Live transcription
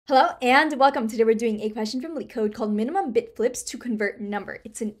Hello and welcome. Today we're doing a question from LeetCode called minimum bit flips to convert number.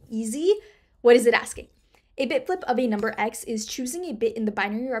 It's an easy, what is it asking? A bit flip of a number x is choosing a bit in the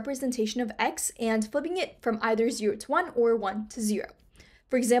binary representation of x and flipping it from either 0 to 1 or 1 to 0.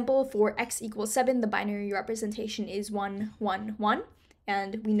 For example, for x equals 7, the binary representation is 1, 1, 1,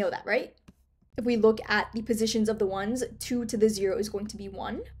 and we know that, right? If we look at the positions of the ones, 2 to the 0 is going to be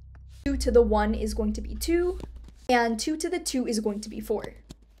 1, 2 to the 1 is going to be 2, and 2 to the 2 is going to be 4.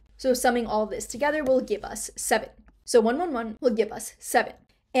 So summing all of this together will give us 7. So 1, 1, 1 will give us 7.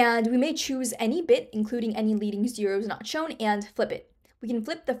 And we may choose any bit, including any leading zeros not shown, and flip it. We can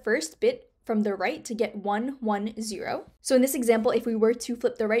flip the first bit from the right to get 1, 1, 0. So in this example, if we were to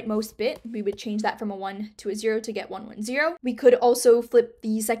flip the rightmost bit, we would change that from a 1 to a 0 to get 1, 1, 0. We could also flip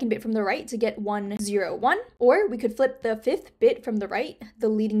the second bit from the right to get 1, 0, 1. Or we could flip the fifth bit from the right, the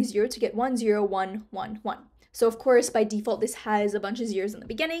leading 0, to get 1, 0, 1, 1, 1. So of course, by default, this has a bunch of zeros in the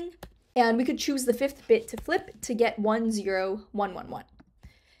beginning, and we could choose the fifth bit to flip to get 1, 0, 1, 1, 1.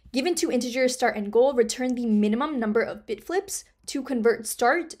 Given two integers, start and goal, return the minimum number of bit flips to convert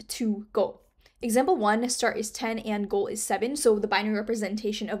start to goal. Example 1, start is 10 and goal is 7, so the binary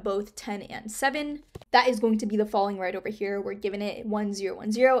representation of both 10 and 7, that is going to be the following right over here. We're given it 1, 0,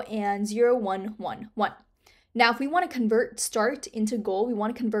 1, 0 and 0, 1, 1, 1. Now, if we want to convert start into goal, we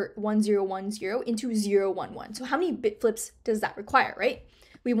want to convert 1, 0, 1, 0 into 0, 1, 1. So how many bit flips does that require, right?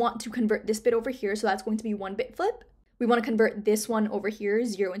 We want to convert this bit over here, so that's going to be 1 bit flip. We want to convert this one over here,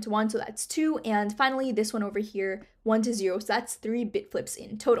 0 into 1, so that's 2. And finally, this one over here, 1 to 0, so that's 3 bit flips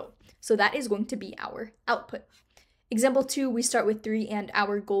in total. So that is going to be our output. Example 2, we start with 3 and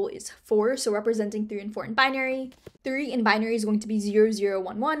our goal is 4, so representing 3 and 4 in binary. 3 in binary is going to be 0, 0,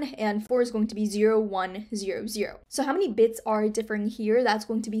 1, 1, and 4 is going to be 0, 1, 0, 0. So how many bits are differing here? That's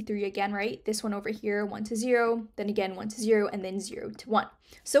going to be 3 again, right? This one over here, 1 to 0, then again 1 to 0, and then 0 to 1.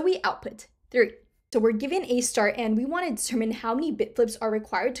 So we output 3. So we're given a start and we want to determine how many bit flips are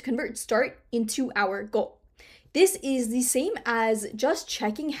required to convert start into our goal. This is the same as just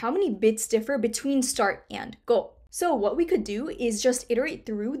checking how many bits differ between start and goal. So what we could do is just iterate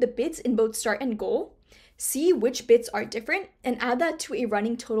through the bits in both start and goal, see which bits are different, and add that to a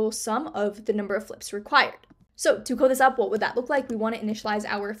running total sum of the number of flips required. So to code this up, what would that look like? We want to initialize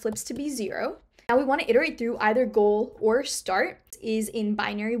our flips to be 0. Now we want to iterate through either goal or start. Is in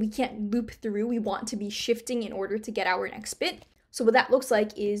binary, we can't loop through, we want to be shifting in order to get our next bit. So what that looks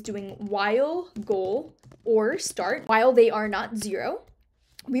like is doing while goal or start, while they are not 0.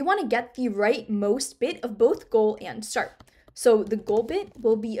 We want to get the rightmost bit of both goal and start. So the goal bit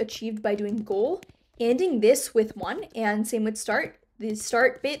will be achieved by doing goal, anding this with 1, and same with start. The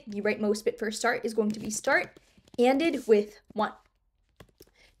start bit, the rightmost bit for start, is going to be start, anded with 1.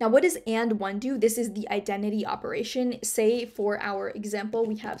 Now what does and 1 do? This is the identity operation. Say for our example,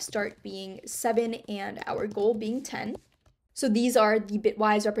 we have start being 7 and our goal being 10. So these are the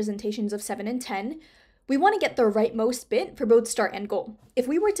bitwise representations of 7 and 10. We want to get the rightmost bit for both start and goal. If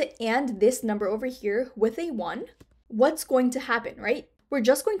we were to AND this number over here with a 1, what's going to happen, right? We're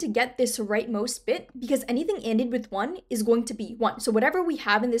just going to get this rightmost bit because anything ANDed with 1 is going to be 1. So whatever we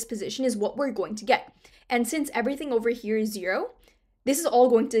have in this position is what we're going to get. And since everything over here is 0, this is all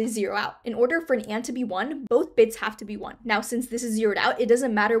going to 0 out. In order for an AND to be 1, both bits have to be 1. Now, since this is zeroed out, it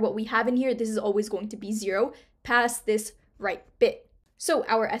doesn't matter what we have in here. This is always going to be 0 past this right bit. So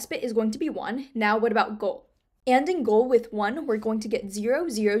our S bit is going to be 1. Now what about goal? ANDing goal with 1, we're going to get 0,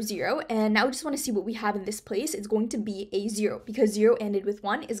 0, 0. And now we just want to see what we have in this place. It's going to be a 0 because 0 ANDed with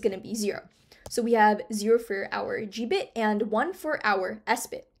 1 is going to be 0. So we have 0 for our G bit and 1 for our S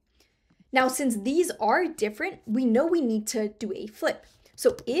bit. Now, since these are different, we know we need to do a flip.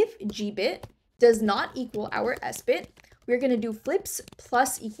 So if G bit does not equal our S bit, we're going to do flips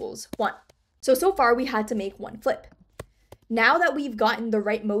plus equals 1. So far we had to make 1 flip. Now that we've gotten the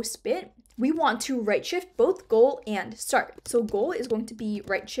rightmost bit, we want to right shift both goal and start. So goal is going to be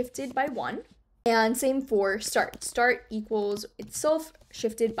right shifted by 1, and same for start. Start equals itself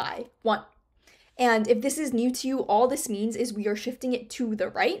shifted by 1. And if this is new to you, all this means is we are shifting it to the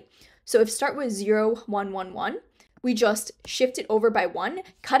right. So if start was 0, 1, 1, 1, we just shift it over by 1,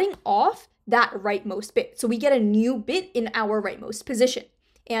 cutting off that rightmost bit. So we get a new bit in our rightmost position.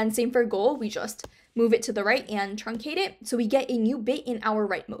 And same for goal, we just move it to the right and truncate it, so we get a new bit in our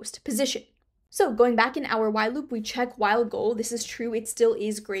rightmost position. So going back in our while loop, we check while goal. This is true, it still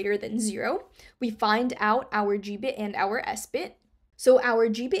is greater than 0. We find out our G bit and our S bit. So our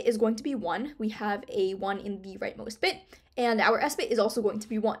G bit is going to be 1. We have a 1 in the rightmost bit, and our S bit is also going to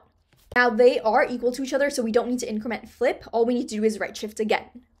be 1. Now they are equal to each other, so we don't need to increment flip. All we need to do is right shift again.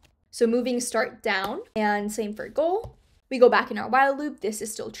 So moving start down, and same for goal. We go back in our while loop, this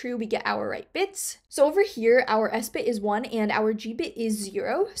is still true, we get our right bits. So over here, our S bit is 1 and our G bit is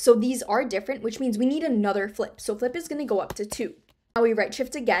 0. So these are different, which means we need another flip. So flip is going to go up to 2. Now we right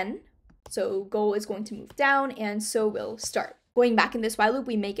shift again. So goal is going to move down, and so will start. Going back in this while loop,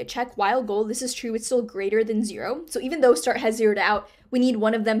 we make a check while goal, this is true, it's still greater than 0. So even though start has zeroed out, we need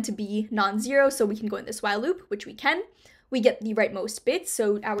one of them to be non-zero, so we can go in this while loop, which we can. We get the rightmost bit,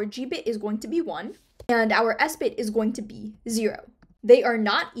 so our G bit is going to be 1, and our S bit is going to be 0. They are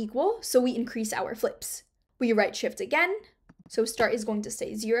not equal, so we increase our flips. We right shift again, so start is going to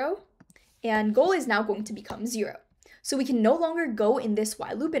stay 0, and goal is now going to become 0. So we can no longer go in this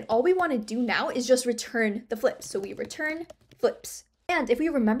while loop, and all we want to do now is just return the flips. So we return flips. And if we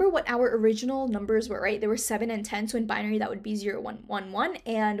remember what our original numbers were, right, there were 7 and 10, so in binary that would be 0, 1, 1, 1,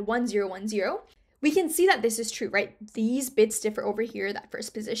 and 1, 0, 1, 0. We can see that this is true, right? These bits differ over here, that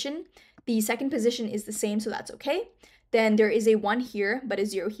first position. The second position is the same, so that's okay. Then there is a 1 here, but a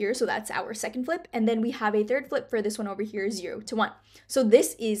 0 here, so that's our second flip. And then we have a third flip for this one over here, 0 to 1. So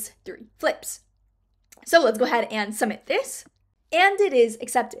this is 3 flips. So let's go ahead and submit this, and it is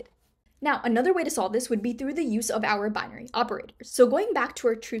accepted. Now, another way to solve this would be through the use of our binary operators. So going back to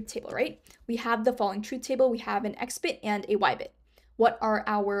our truth table, right? We have the following truth table. We have an X bit and a Y bit. What are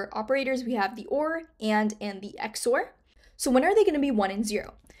our operators? We have the OR and the XOR. So when are they going to be 1 and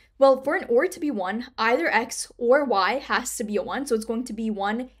 0? Well, for an OR to be 1, either X or Y has to be a 1. So it's going to be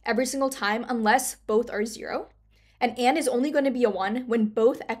 1 every single time unless both are 0. An AND is only going to be a 1 when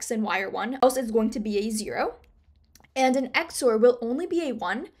both X and Y are 1, else it's going to be a 0. And an XOR will only be a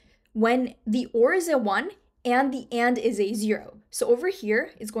 1 when the OR is a 1 and the AND is a 0. So over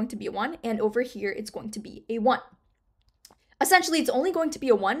here, it's going to be a 1, and over here, it's going to be a 1. Essentially, it's only going to be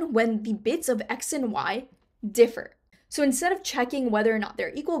a 1 when the bits of X and Y differ. So instead of checking whether or not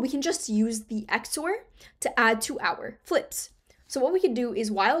they're equal, we can just use the XOR to add to our flips. So what we can do is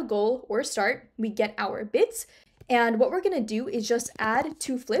while goal or start, we get our bits. And what we're going to do is just add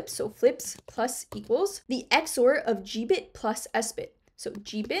 2 flips. So flips plus equals the XOR of G bit plus S bit. So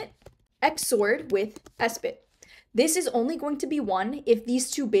G bit XORed with S bit. This is only going to be 1 if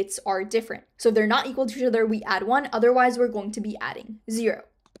these 2 bits are different. So if they're not equal to each other, we add 1. Otherwise, we're going to be adding 0.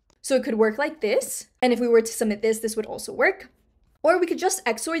 So it could work like this. And if we were to submit this, this would also work. Or we could just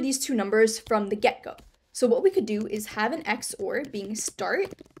XOR these 2 numbers from the get-go. So what we could do is have an XOR being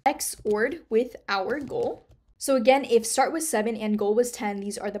start XORed with our goal. So again, if start was 7 and goal was 10,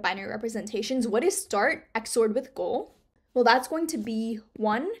 these are the binary representations. What is start XORed with goal? Well, that's going to be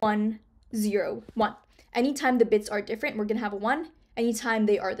 1, 1, 0, 1. Anytime the bits are different, we're going to have a 1. Anytime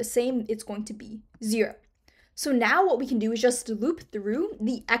they are the same, it's going to be 0. So now what we can do is just loop through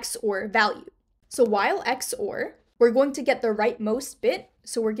the XOR value. So while XOR, we're going to get the rightmost bit.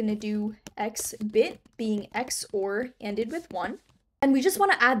 So we're going to do X bit being XOR ended with 1. And we just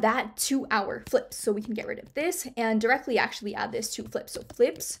want to add that to our flips. So we can get rid of this and directly actually add this to flips. So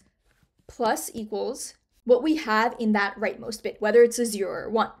flips plus equals what we have in that rightmost bit, whether it's a 0 or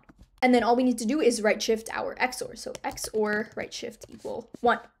 1. And then all we need to do is right shift our XOR. So XOR right shift equal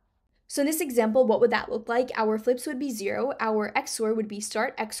 1. So in this example, what would that look like? Our flips would be 0. Our XOR would be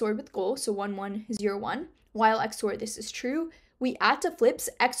start XOR with goal. So 1, 1, 0, 1. While XOR this is true, we add to flips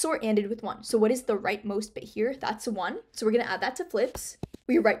XOR ended with 1. So what is the rightmost bit here? That's a 1. So we're going to add that to flips.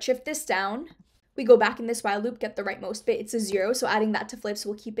 We right shift this down. We go back in this while loop, get the rightmost bit. It's a 0. So adding that to flips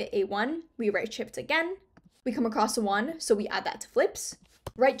will keep it a 1. We right shift again. We come across a 1. So we add that to flips.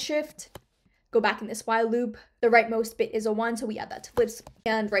 Right shift. Go back in this while loop. The rightmost bit is a 1. So we add that to flips.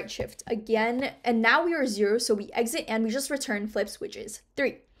 And right shift again. And now we are 0. So we exit and we just return flips, which is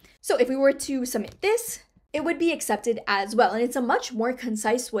 3. So if we were to submit this, it would be accepted as well. And it's a much more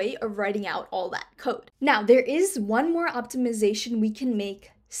concise way of writing out all that code. Now, there is one more optimization we can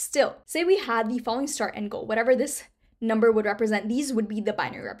make still. Say we had the following start and goal, whatever this number would represent, these would be the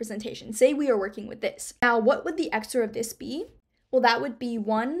binary representation. Say we are working with this. Now, what would the XOR of this be? Well, that would be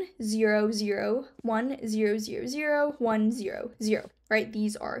 1, 0, 0, 1, 0, 0, 0, 1, 0, 0, right?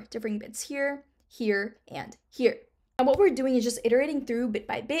 These are differing bits here, here, and here. And what we're doing is just iterating through bit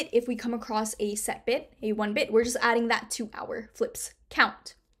by bit. If we come across a set bit, a 1 bit, we're just adding that to our flips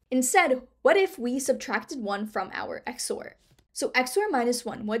count. Instead, what if we subtracted 1 from our XOR? So XOR minus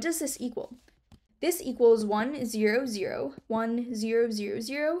 1, what does this equal? This equals 1, 0, 0, 1, 0, 0,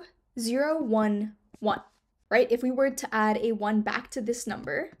 0, 0, 1, 1, right? If we were to add a 1 back to this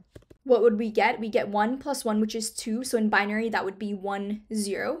number, what would we get? We get 1 plus 1, which is 2. So in binary, that would be 1,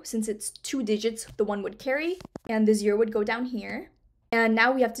 0. Since it's 2 digits, the 1 would carry, and the 0 would go down here. And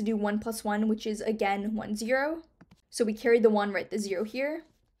now we have to do 1 plus 1, which is again 1, 0. So we carry the 1, write the 0 here.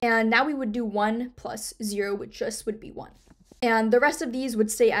 And now we would do 1 plus 0, which just would be 1. And the rest of these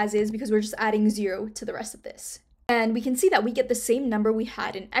would stay as is because we're just adding 0 to the rest of this. And we can see that we get the same number we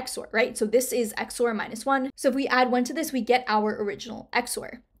had in XOR, right? So this is XOR minus 1. So if we add 1 to this, we get our original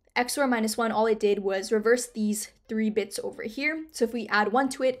XOR. XOR minus 1, all it did was reverse these 3 bits over here. So if we add 1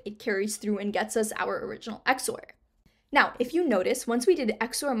 to it, it carries through and gets us our original XOR. Now, if you notice, once we did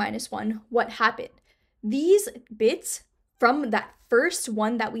XOR minus 1, what happened? These bits from that first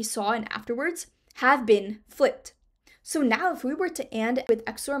one that we saw and afterwards have been flipped. So now if we were to AND with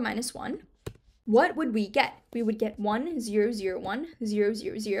XOR minus 1, what would we get? We would get 1, 0, 0, 1, 0,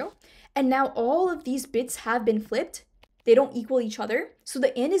 0, 0. And now all of these bits have been flipped. They don't equal each other. So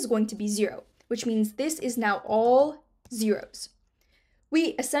the AND is going to be 0, which means this is now all zeros.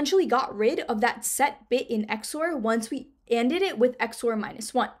 We essentially got rid of that set bit in XOR once we ANDed it with XOR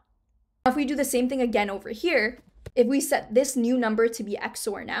minus 1. Now if we do the same thing again over here, if we set this new number to be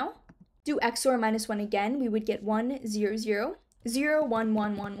XOR now, do XOR minus 1 again, we would get 1, 0, 0, 0, 1,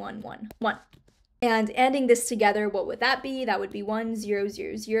 1, 1, 1, 1, 1. And ANDing this together, what would that be? That would be 1, 0,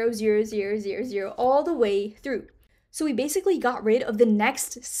 0, 0, 0, 0, 0, 0, all the way through. So we basically got rid of the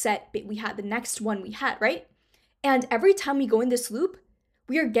next set bit we had, the next one we had, right? And every time we go in this loop,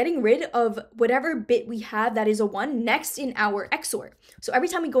 we are getting rid of whatever bit we have that is a 1 next in our XOR. So every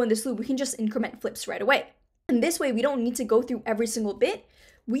time we go in this loop, we can just increment flips right away. And this way, we don't need to go through every single bit.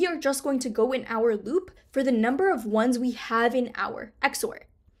 We are just going to go in our loop for the number of ones we have in our XOR.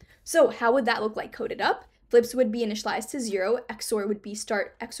 So how would that look like coded up? Flips would be initialized to 0, XOR would be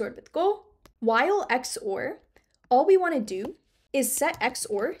start XORed with goal. While XOR, all we want to do is set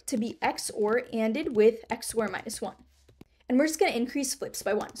XOR to be XOR ANDed with XOR minus 1. And we're just going to increase flips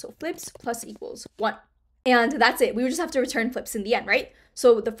by 1. So flips plus equals 1. And that's it. We would just have to return flips in the end, right?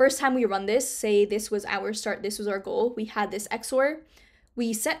 So the first time we run this, say this was our start, this was our goal, we had this XOR.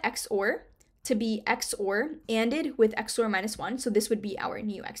 We set XOR to be XOR ANDed with XOR minus 1. So this would be our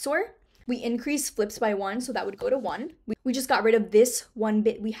new XOR. We increase flips by 1, so that would go to 1. We just got rid of this 1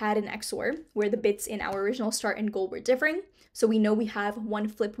 bit we had in XOR, where the bits in our original start and goal were differing. So we know we have 1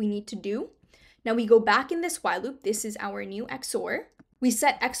 flip we need to do. Now we go back in this while loop. This is our new XOR. We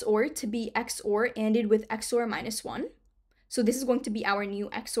set XOR to be XOR ANDed with XOR minus 1. So this is going to be our new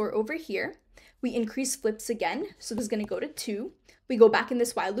XOR over here. We increase flips again. So this is going to go to 2. We go back in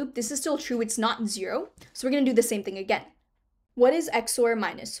this while loop. This is still true. It's not 0. So we're going to do the same thing again. What is XOR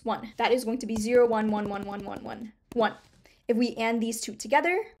minus 1? That is going to be 0, 1, 1, 1, 1, 1, 1, 1. If we AND these two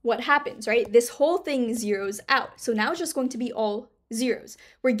together, what happens, right? This whole thing zeroes out. So now it's just going to be all zeros.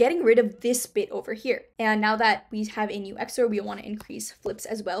 We're getting rid of this bit over here. And now that we have a new XOR, we want to increase flips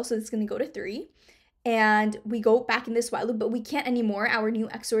as well. So it's going to go to 3. And we go back in this while loop, but we can't anymore. Our new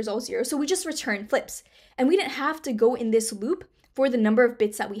XOR is all 0. So we just return flips. And we didn't have to go in this loop for the number of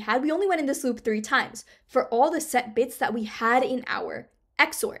bits that we had. We only went in this loop 3 times for all the set bits that we had in our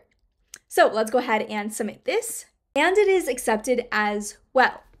XOR. So let's go ahead and submit this. And it is accepted as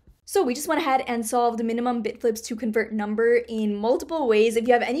well. So we just went ahead and solved minimum bit flips to convert number in multiple ways. If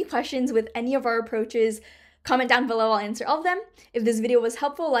you have any questions with any of our approaches, comment down below, I'll answer all of them. If this video was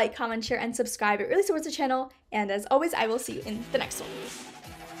helpful, like, comment, share, and subscribe. It really supports the channel. And as always, I will see you in the next one.